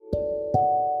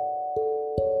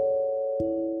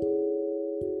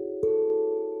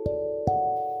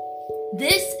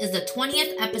This is the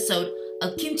 20th episode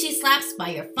of Kimchi Slaps by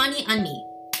your funny Unni,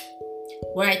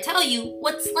 where I tell you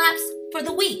what slaps for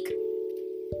the week.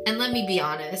 And let me be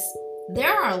honest,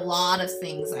 there are a lot of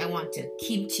things I want to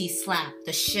kimchi slap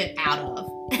the shit out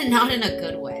of, and not in a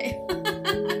good way.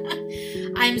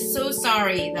 I'm so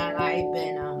sorry that I've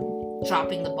been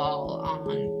dropping the ball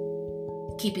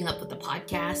on keeping up with the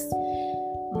podcast.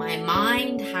 My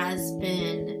mind has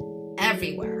been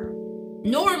everywhere.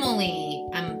 Normally,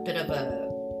 I'm a bit of a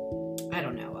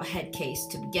head case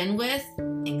to begin with.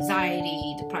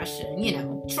 Anxiety,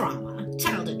 depression, trauma,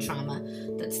 childhood trauma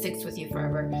that sticks with you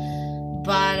forever.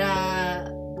 But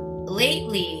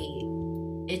lately,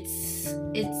 it's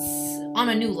on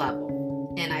a new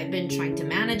level, and I've been trying to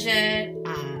manage it.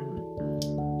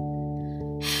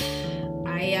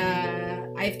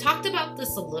 I've talked about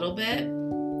this a little bit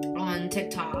on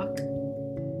TikTok,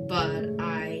 but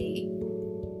I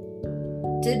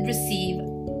did receive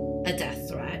a death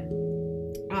threat.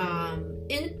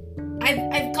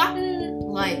 I've gotten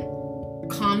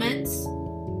comments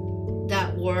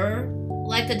that were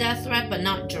like a death threat, but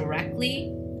not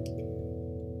directly.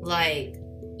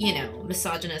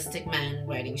 Misogynistic men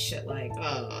writing shit like,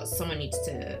 "Oh, someone needs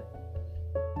to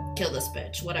kill this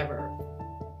bitch," whatever.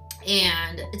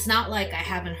 And it's not like I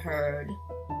haven't heard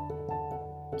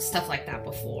stuff like that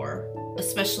before,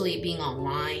 especially being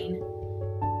online.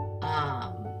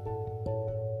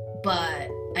 But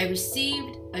I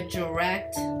received a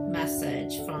direct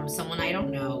message from someone I don't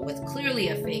know with clearly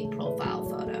a fake profile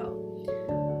photo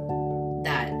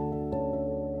that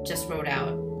just wrote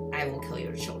out, "I will kill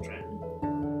your children."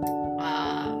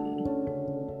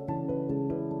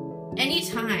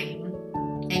 Anytime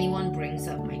anyone brings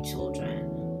up my children,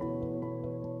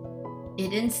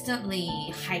 it instantly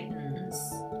heightens,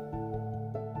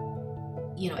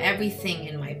 everything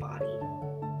in my body.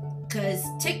 Because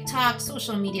TikTok,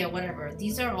 social media, whatever,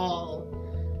 these are all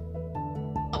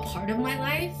a part of my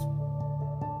life.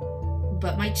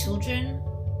 But my children,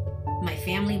 my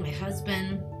family, my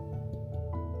husband,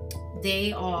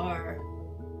 they are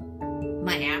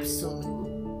my absolute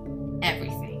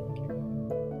everything.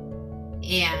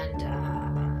 And,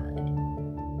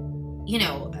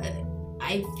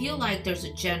 I feel like there's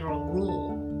a general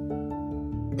rule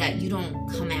that you don't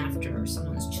come after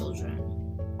someone's children.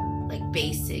 Like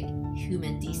basic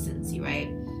human decency, right?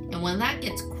 And when that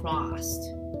gets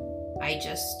crossed, I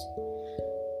just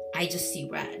see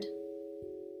red.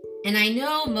 And I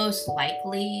know most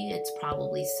likely it's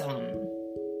probably some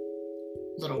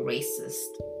little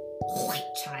racist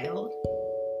white child,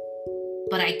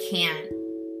 but I can't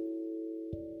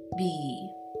be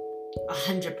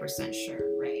 100% sure,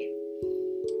 right?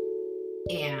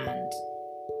 And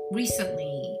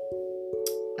recently,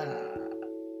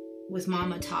 with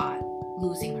Mama Tot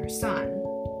losing her son,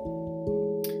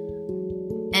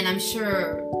 and I'm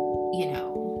sure,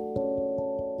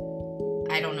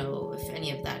 I don't know if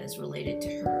any of that is related to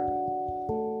her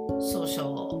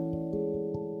social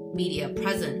media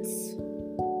presence.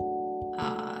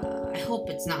 I hope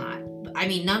it's not. I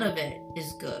mean, none of it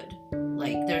is good.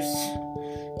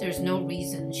 There's no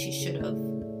reason she should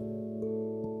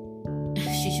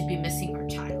be missing her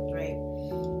child, right?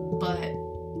 But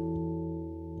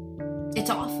it's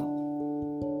awful.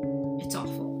 It's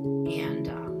awful. And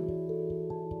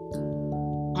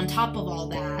on top of all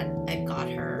that, I've got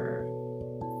her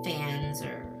fans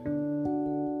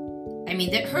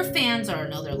her fans are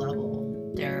another level.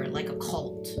 They're like a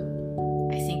cult.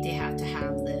 I think they have to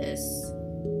have this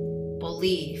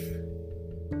belief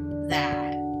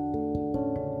that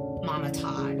Mama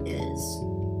Todd is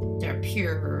their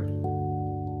pure,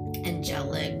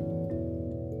 angelic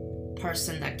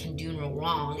person that can do no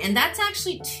wrong. And that's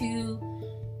actually too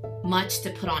much to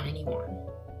put on anyone.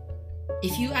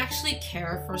 If you actually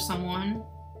care for someone,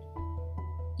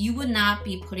 you would not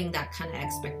be putting that kind of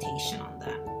expectation on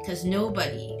them, because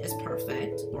nobody is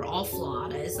perfect. We're all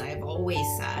flawed, as I've always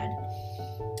said.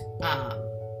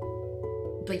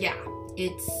 But yeah,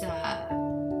 it's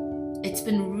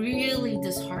been really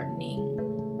disheartening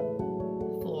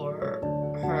for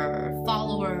her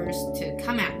followers to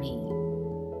come at me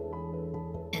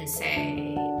and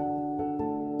say,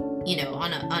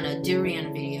 on a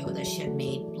durian video that she had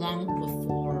made long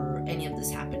before any of this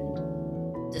happened,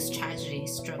 this tragedy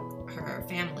struck her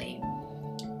family.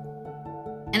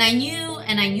 And I knew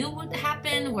what would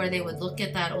happen, where they would look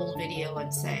at that old video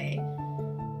and say,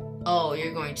 "Oh,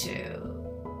 you're going to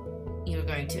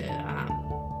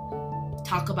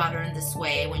talk about her in this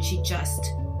way when she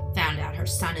just found out her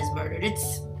son is murdered."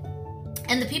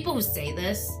 And the people who say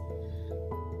this,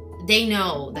 they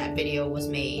know that video was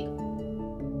made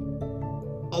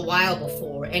a while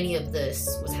before any of this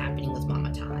was happening with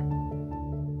Mama Todd.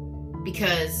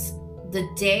 Because the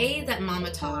day that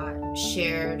Mama Todd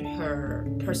shared her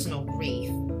personal grief,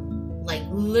 like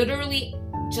literally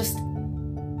just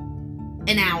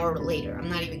an hour later, I'm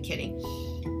not even kidding,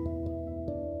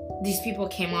 these people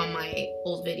came on my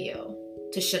old video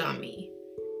to shit on me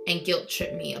and guilt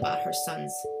trip me about her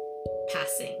son's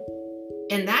passing.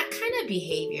 And that kind of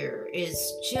behavior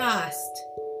is just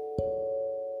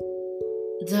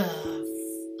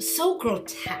so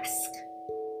grotesque.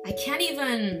 I can't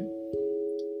even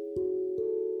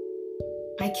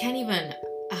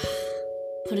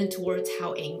put into words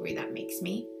how angry that makes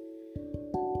me.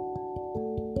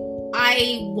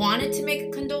 I wanted to make a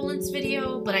condolence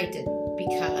video, but I didn't,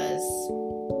 because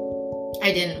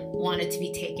I didn't want it to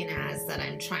be taken as that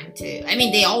I'm trying to... I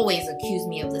mean, they always accuse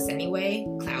me of this anyway,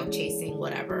 cloud chasing,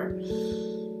 whatever.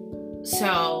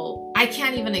 So I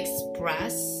can't even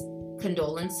express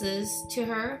condolences to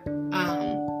her.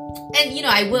 And, you know,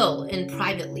 I will in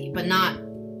privately, but not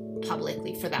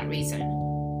publicly for that reason.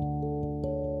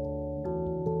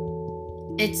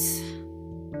 It's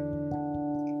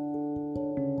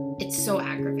so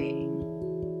aggravating.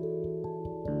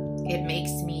 It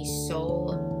makes me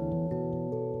so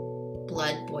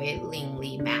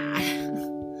blood-boilingly mad.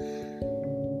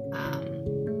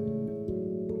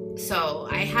 So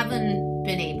I haven't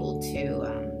been able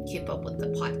to keep up with the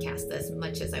podcast as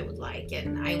much as I would like,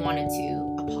 and I wanted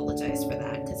to apologize for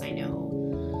that, because I know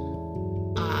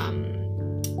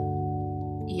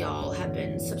y'all have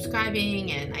been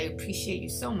subscribing, and I appreciate you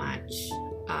so much.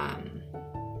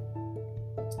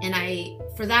 And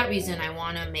for that reason, I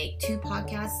want to make 2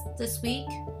 podcasts this week.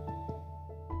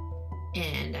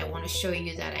 And I want to show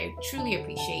you that I truly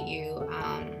appreciate you.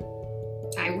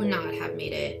 I would not have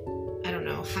made it. I don't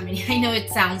know how many. I know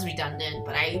it sounds redundant,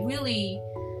 but I really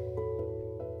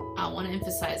want to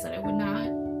emphasize that I would not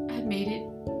have made it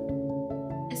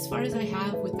as far as I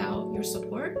have without your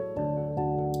support.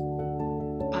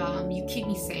 You keep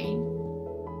me sane,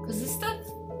 because this stuff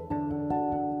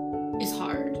is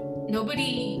hard.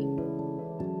 Nobody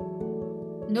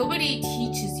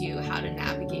teaches you how to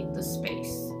navigate the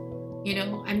space. You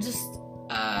know, I'm just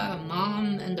a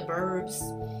mom in the burbs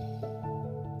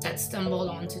that stumbled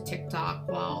onto TikTok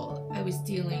while I was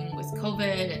dealing with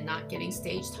COVID and not getting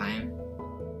stage time.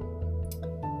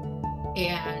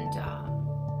 And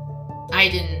I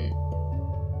didn't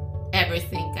ever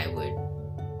think I would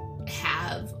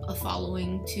have a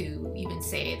following to even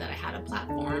say that I had a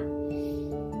platform.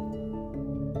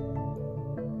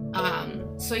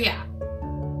 So yeah,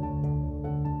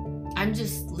 I'm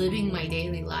just living my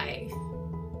daily life.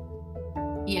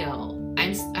 You know,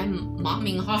 I'm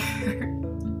momming hard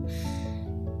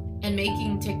and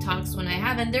making TikToks when I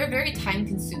have, and they're very time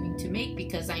consuming to make,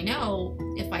 because I know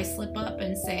if I slip up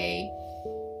and say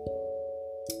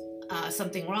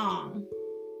something wrong,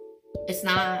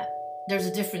 there's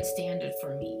a different standard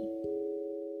for me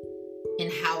in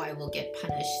how I will get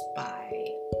punished by,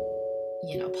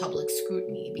 you know, public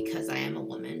scrutiny, because I am a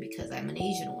woman, because I'm an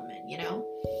Asian woman, you know?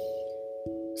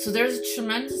 So there's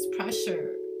tremendous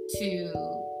pressure to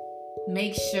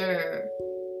make sure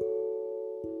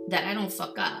that I don't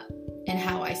fuck up in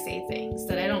how I say things,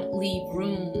 that I don't leave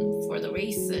room for the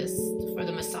racist, for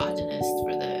the misogynist,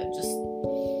 for the just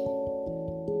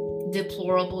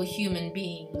deplorable human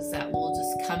beings that will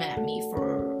just come at me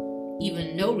for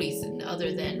even no reason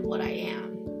other than what I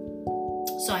am.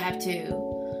 So I have to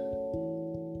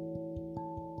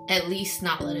at least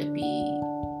not let it be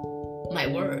my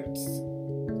words,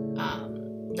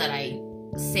 that I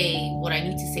say what I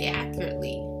need to say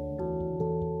accurately.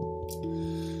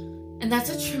 And that's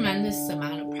a tremendous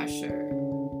amount of pressure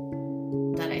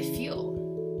that I feel.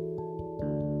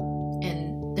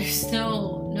 And there's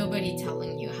nobody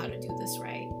telling you how to do this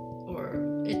right,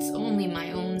 or it's only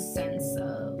my own sense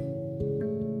of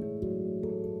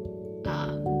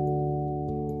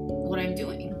what I'm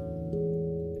doing.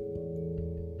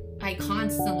 I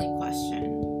constantly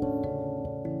question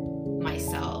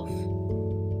myself,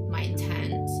 my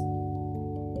intent,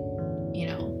 you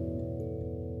know,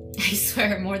 I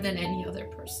swear, more than any other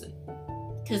person.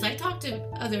 Because I talk to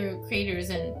other creators,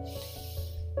 and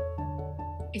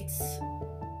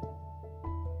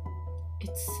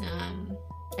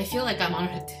I feel like I'm on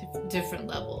a different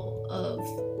level of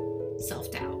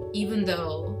self-doubt, even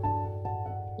though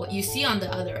what you see on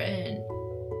the other end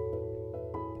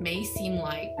may seem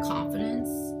like confidence.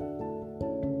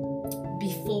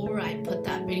 Before I put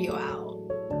that video out,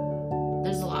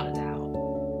 there's a lot of doubt.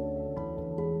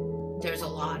 There's a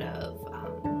lot of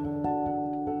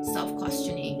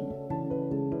self-questioning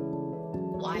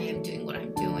why I'm doing what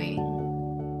I'm doing.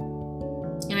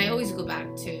 go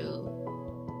back to,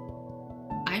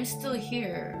 I'm still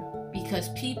here because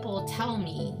people tell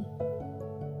me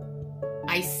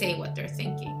I say what they're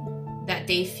thinking, that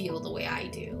they feel the way I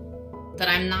do, that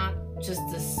I'm not just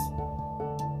this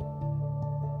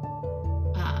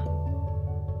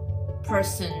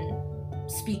person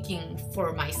speaking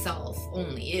for myself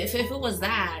only. If it was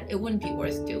that, it wouldn't be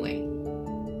worth doing.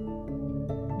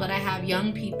 But I have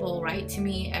young people write to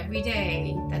me every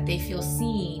day that they feel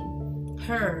seen,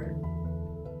 heard,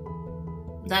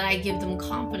 that I give them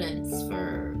confidence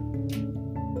for,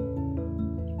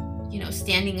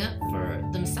 standing up for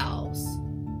themselves.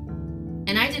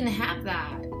 And I didn't have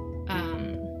that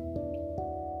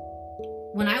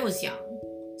when I was young.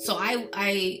 So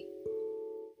I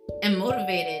am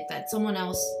motivated that someone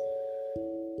else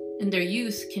in their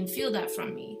youth can feel that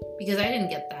from me, because I didn't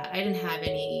get that. I didn't have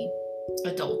any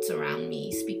adults around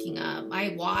me speaking up.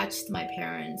 I watched my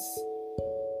parents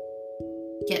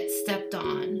get stepped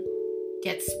on,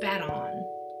 get spat on,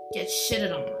 get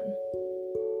shitted on,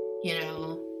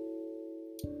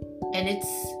 and it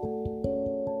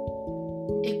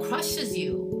crushes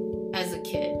you as a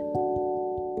kid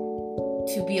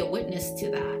to be a witness to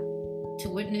that, to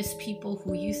witness people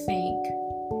who you think,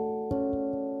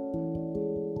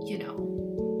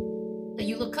 that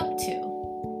you look up to.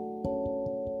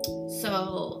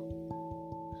 So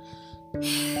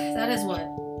that is what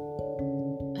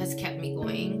has kept me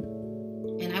going,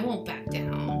 and I won't back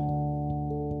down.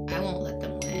 I won't let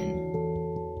them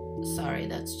win. Sorry,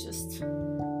 that's just,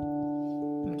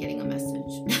 I'm getting a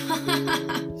message.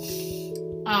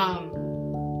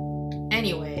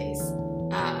 Anyways,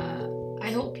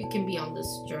 I hope you can be on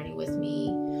this journey with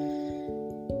me,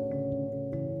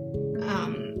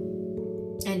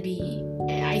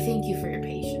 and I thank you for your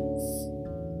patience.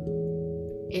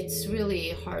 It's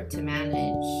really hard to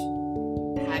manage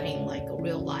having like a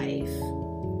real life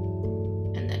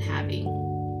and then having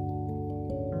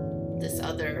this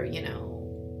other,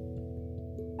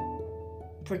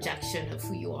 projection of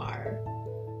who you are.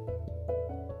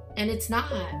 And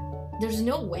there's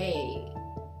no way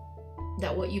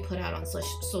that what you put out on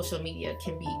social media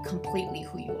can be completely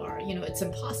who you are. It's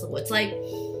impossible. It's like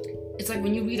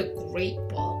when you read a great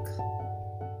book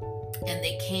and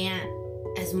they can't,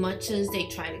 as much as they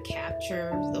try to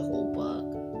capture the whole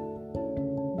book,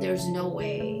 there's no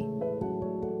way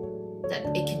that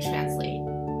it can translate,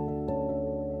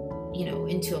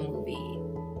 into a movie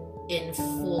in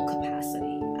full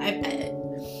capacity.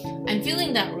 I'm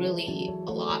feeling that really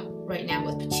a lot right now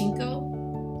with Pachinko.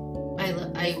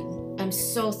 I'm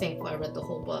so thankful I read the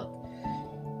whole book,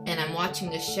 and I'm watching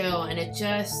the show, and it's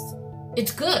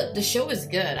good. The show is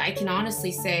good. I can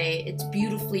honestly say it's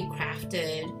beautifully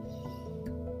crafted.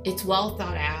 It's well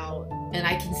thought out, and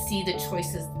I can see the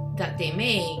choices that they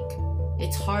make.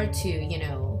 It's hard to,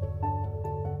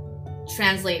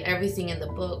 translate everything in the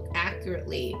book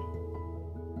accurately,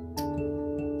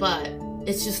 but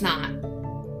it's just not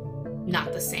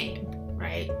the same,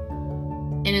 right?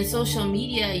 And in social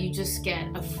media, you just get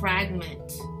a fraction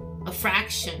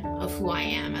of who I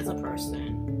am as a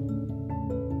person.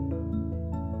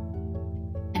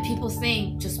 And people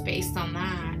think, just based on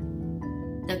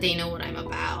that they know what I'm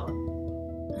about.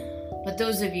 But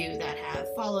those of you that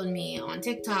have followed me on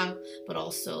TikTok, but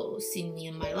also seen me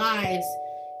in my lives,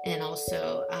 and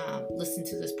also listen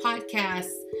to this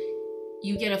podcast,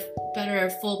 you get a better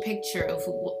full picture of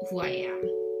who I am.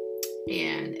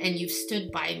 And you've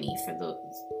stood by me for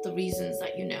the reasons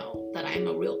that that I'm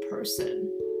a real person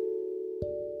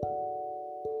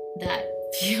that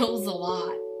feels a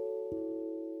lot,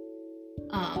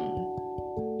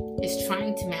 is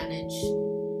trying to manage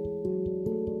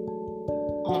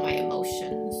all my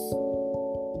emotions.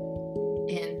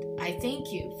 And I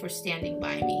thank you for standing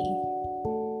by me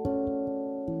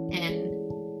and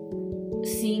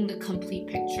seeing the complete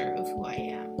picture of who I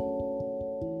am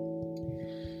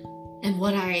and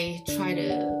what I try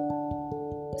to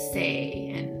say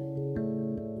and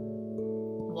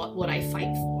what I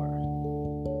fight for.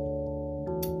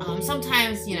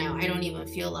 Sometimes, I don't even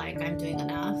feel like I'm doing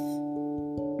enough.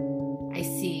 I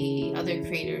see other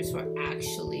creators who are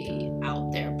actually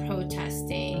out there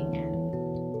protesting and,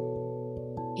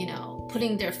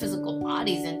 putting their physical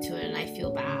bodies into it, and I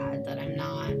feel bad that I'm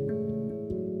not,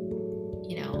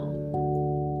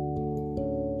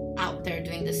 out there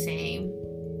doing the same.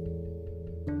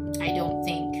 I don't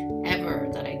think ever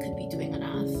that I could be doing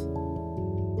enough.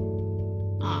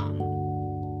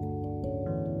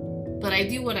 But I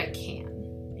do what I can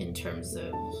in terms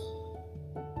of,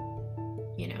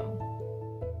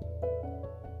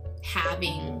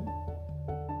 having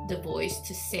the voice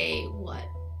to say what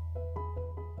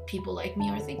people like me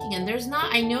are thinking. And there's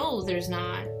not, I know there's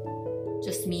not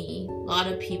just me. A lot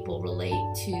of people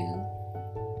relate to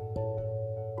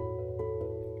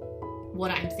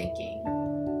what I'm thinking.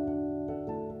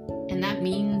 And that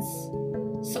means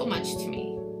so much to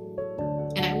me.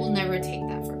 And I will never take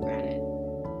that for granted.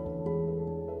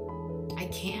 I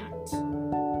can't.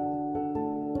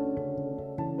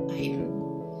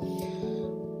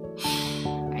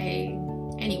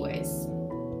 Anyways,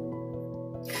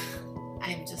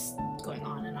 I'm just going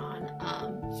on and on.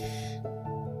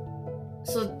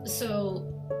 So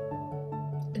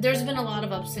there's been a lot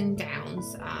of ups and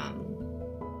downs.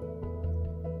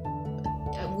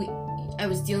 I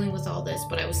was dealing with all this,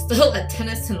 but I was still at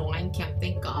tennis and wine camp,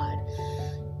 thank God.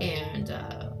 And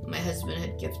my husband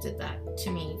had gifted that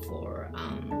to me for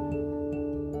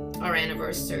our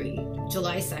anniversary,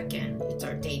 July 2nd. It's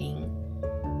our dating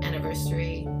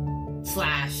anniversary /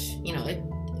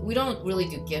 we don't really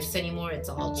do gifts anymore. It's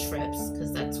all trips,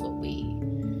 because that's what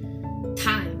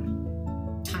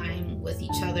time with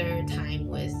each other, time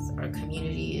with our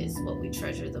community is what we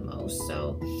treasure the most.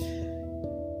 So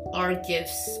our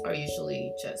gifts are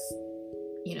usually just,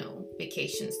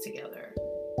 vacations together.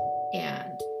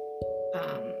 And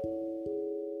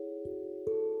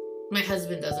my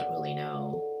husband doesn't really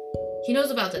know. He knows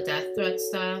about the death threat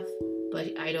stuff,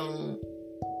 but I don't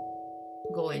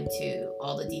go into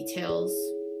all the details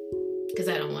because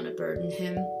I don't want to burden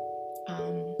him.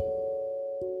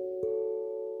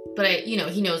 But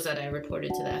he knows that I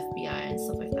reported to the FBI and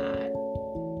stuff like that.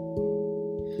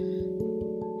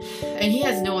 And he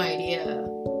has no idea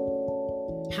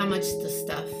how much the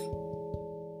stuff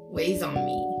weighs on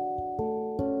me.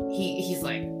 He's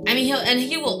like,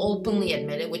 he will openly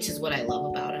admit it, which is what I love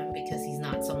about him, because he's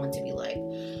not someone to be like,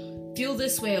 feel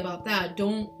this way about that,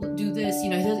 don't do this.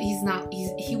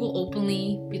 He will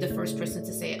openly be the first person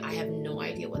to say, I have no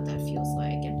idea what that feels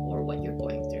like or what you're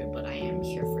going through, but I am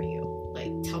here for you.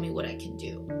 Like, tell me what I can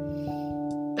do.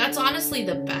 That's honestly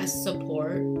the best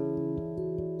support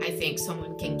I think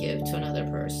someone can give to another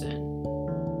person.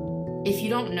 If you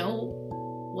don't know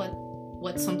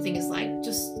what something is like,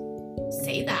 just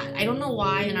say that. I don't know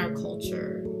why in our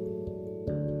culture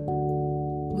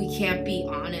we can't be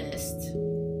honest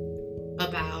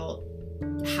about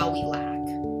how we lack.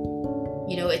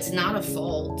 It's not a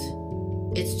fault.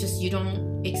 It's just you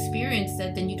don't experience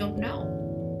it, then you don't know.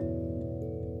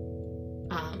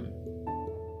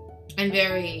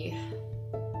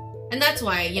 And that's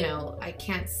why, I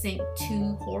can't sink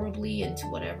too horribly into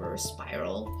whatever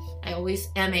spiral. I always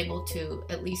am able to,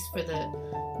 at least for the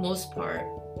most part,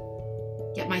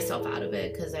 get myself out of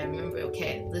it, because I remember,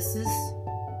 okay,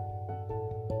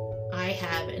 I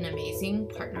have an amazing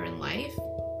partner in life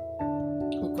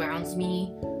who grounds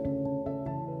me,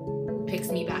 who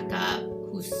picks me back up,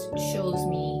 who shows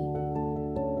me,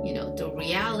 the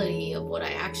reality of what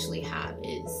I actually have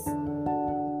is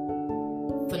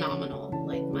phenomenal.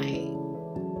 Like my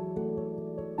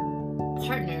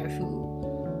partner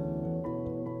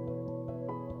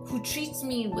who treats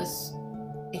me with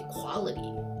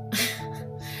equality.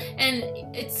 And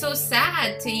it's so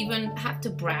sad to even have to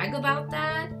brag about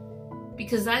that,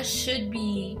 because that should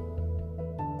be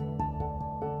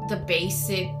the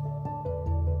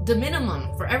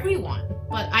minimum for everyone.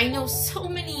 But I know so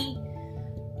many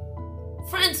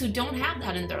friends who don't have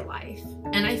that in their life,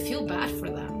 and I feel bad for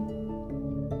them.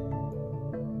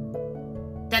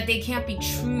 That they can't be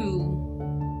true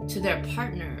to their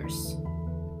partners.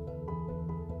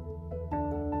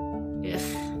 Ugh.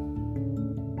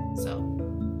 So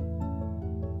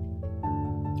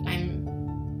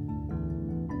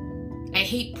I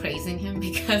hate praising him,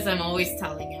 because I'm always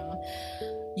telling him,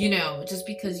 just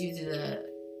because you do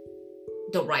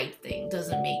the right thing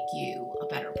doesn't make you a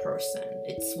better person.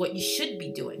 It's what you should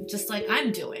be doing, just like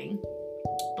I'm doing.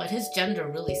 But his gender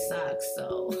really sucks,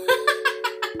 so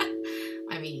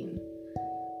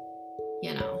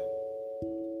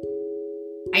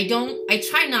I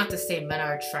try not to say men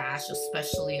are trash,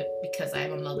 especially because I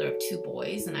am a mother of 2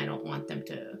 boys, and I don't want them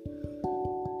to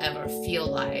ever feel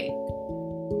like,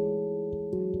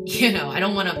 I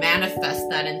don't want to manifest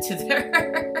that into their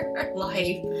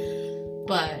life.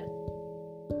 But,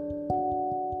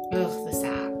 this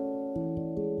app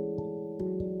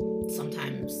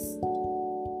sometimes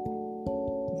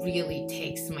really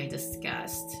takes my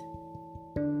disgust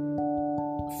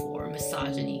for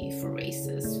misogyny, for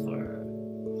racist, for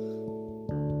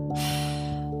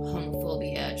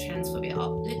homophobia, transphobia.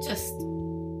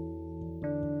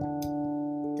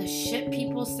 The shit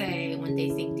people say when they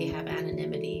think they have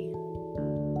anonymity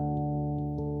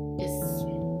is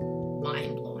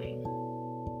mind-blowing.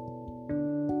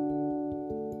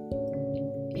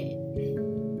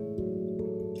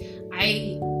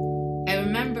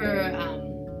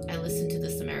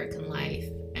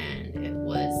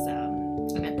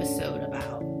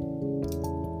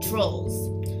 trolls.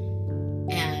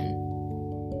 And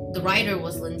the writer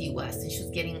was Lindy West, and she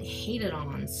was getting hated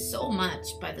on so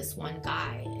much by this one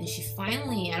guy. And she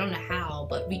finally, I don't know how,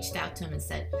 but reached out to him and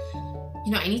said,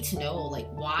 I need to know, like,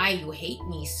 why you hate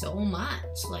me so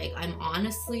much. Like, I'm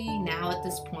honestly now at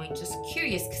this point just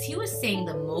curious, because he was saying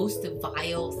the most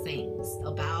vile things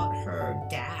about her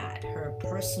dad, her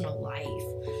personal life.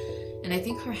 And I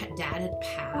think her dad had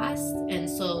passed, and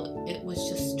so it was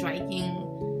just striking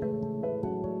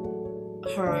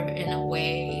her in a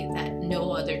way that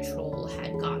no other troll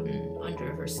had gotten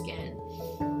under her skin.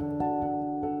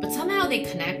 But somehow they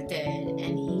connected,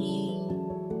 and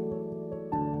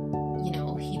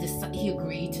he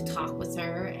agreed to talk with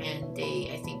her, and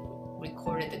they, I think,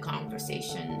 recorded the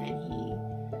conversation, and he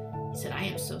said, I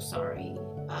am so sorry.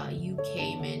 You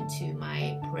came into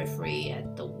my periphery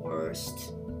at the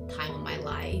worst time of my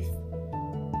life,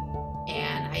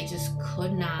 and I just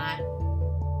could not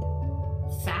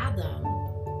fathom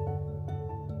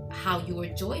how you were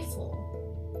joyful.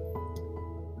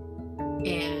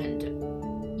 And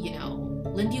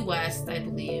Lindy West, I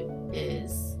believe,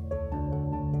 is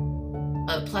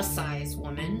a plus size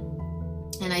woman,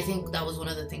 and I think that was one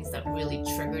of the things that really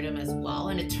triggered him as well.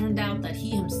 And it turned out that he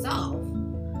himself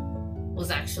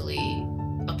was actually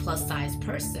a plus size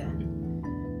person,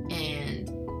 and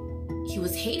he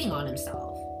was hating on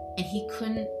himself, and he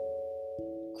couldn't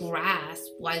grasp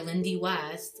why Lindy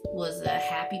West was a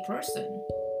happy person.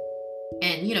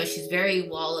 And she's very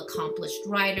well accomplished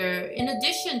writer, in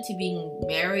addition to being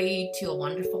married to a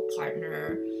wonderful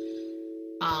partner,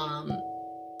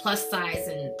 plus size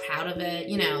and proud of it,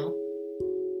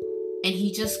 and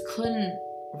he just couldn't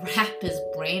wrap his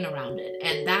brain around it.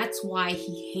 And that's why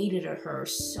he hated her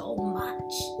so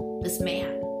much, this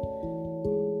man,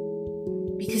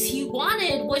 because he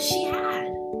wanted what she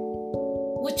had,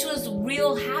 which was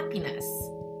real happiness,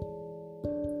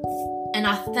 an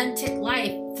authentic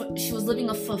life. She was living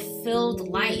a fulfilled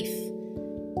life,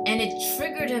 and it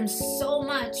triggered him so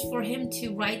much for him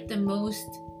to write the most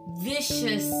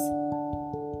vicious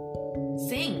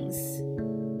things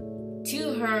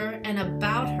to her and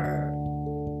about her,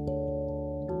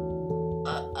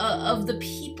 of the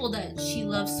people that she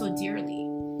loves so dearly.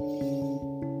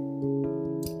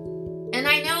 And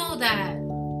I know that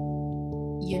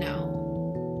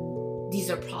these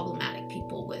are problematic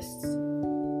people with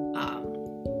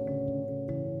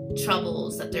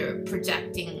troubles, that they're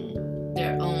projecting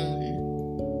their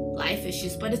own life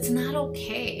issues, but it's not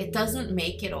okay. It doesn't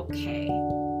make it okay.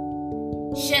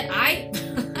 Shit, I've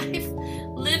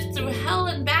lived through hell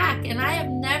and back, and I have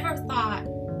never thought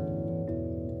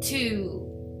to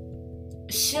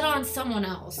shit on someone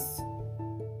else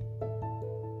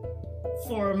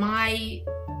for my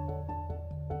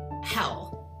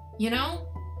hell,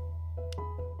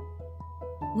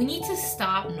 We need to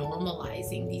stop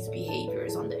normalizing these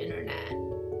behaviors on the internet.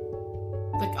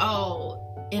 Like, oh,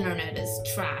 internet is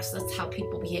trash, that's how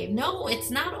people behave. No,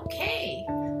 it's not okay.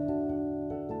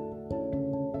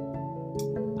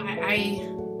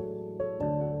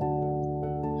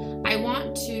 I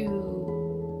want to,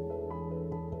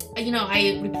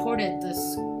 I reported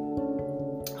this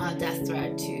death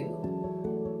threat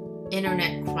to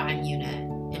Internet Crime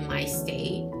Unit in my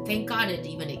state. Thank God it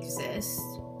even exists.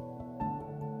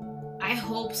 I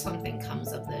hope something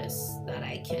comes of this that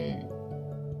I can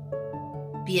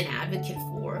be an advocate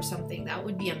for, or something. That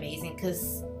would be amazing,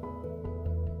 because,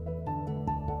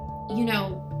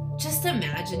 just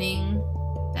imagining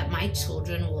that my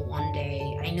children will one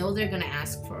day, I know they're going to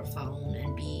ask for a phone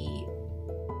and be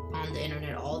on the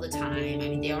internet all the time. I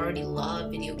mean, they already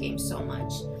love video games so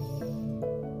much.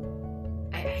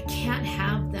 I can't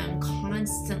have them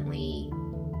constantly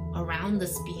around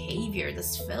this behavior,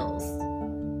 this filth.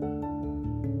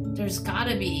 There's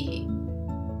gotta be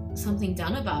something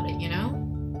done about it,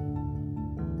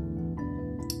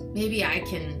 Maybe I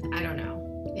don't know.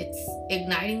 It's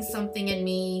igniting something in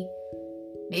me.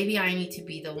 Maybe I need to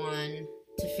be the one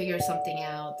to figure something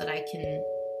out that I can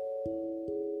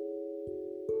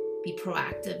be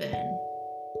proactive in.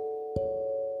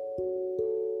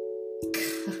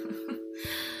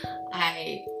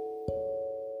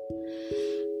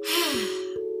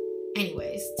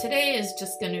 Anyways, today is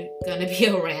just gonna be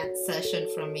a rant session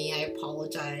from me. I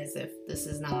apologize if this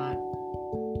is not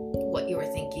what you were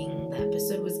thinking the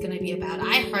episode was gonna be about.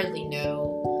 I hardly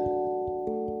know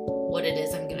what it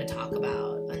is I'm gonna talk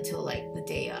about until like the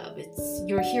day of.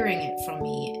 You're hearing it from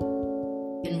me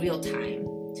in real time.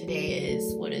 Today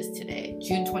is, what is today?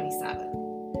 June 27th.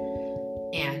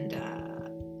 And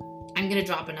I'm gonna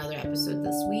drop another episode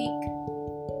this week.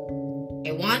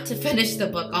 I want to finish the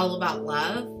book All About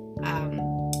Love,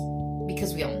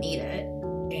 because we all need it.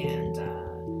 And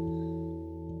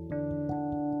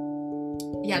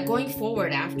yeah, going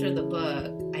forward after the book,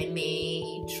 I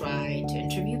may try to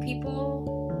interview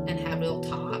people and have real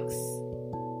talks.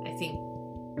 I think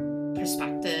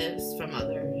perspectives from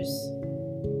others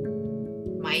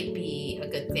might be a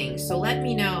good thing. So let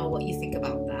me know what you think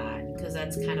about that, because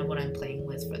that's kind of what I'm playing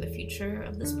with for the future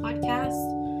of this podcast.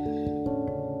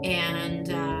 And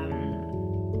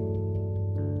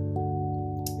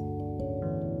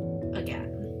again,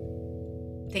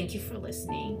 thank you for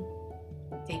listening.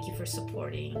 Thank you for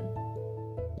supporting.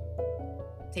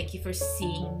 Thank you for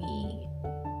seeing me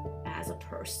as a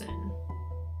person.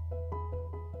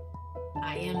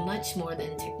 I am much more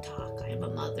than TikTok. I am a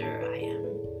mother.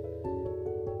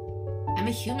 I'm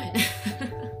a human.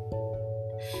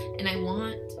 And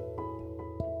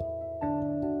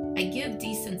I give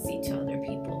decency to other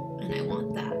people, and I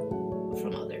want that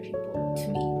from other people to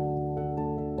me.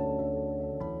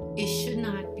 It should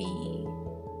not be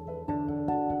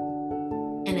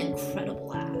an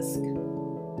incredible ask,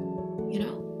 you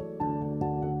know?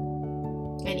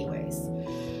 Anyways,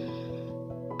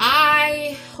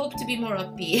 I hope to be more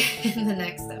upbeat in the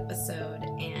next episode,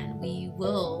 and we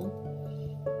will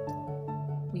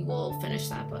finish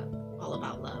that book, All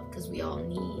About Love, because we all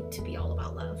need to be all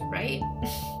about love, right?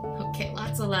 Okay,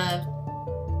 lots of love.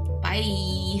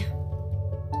 Bye.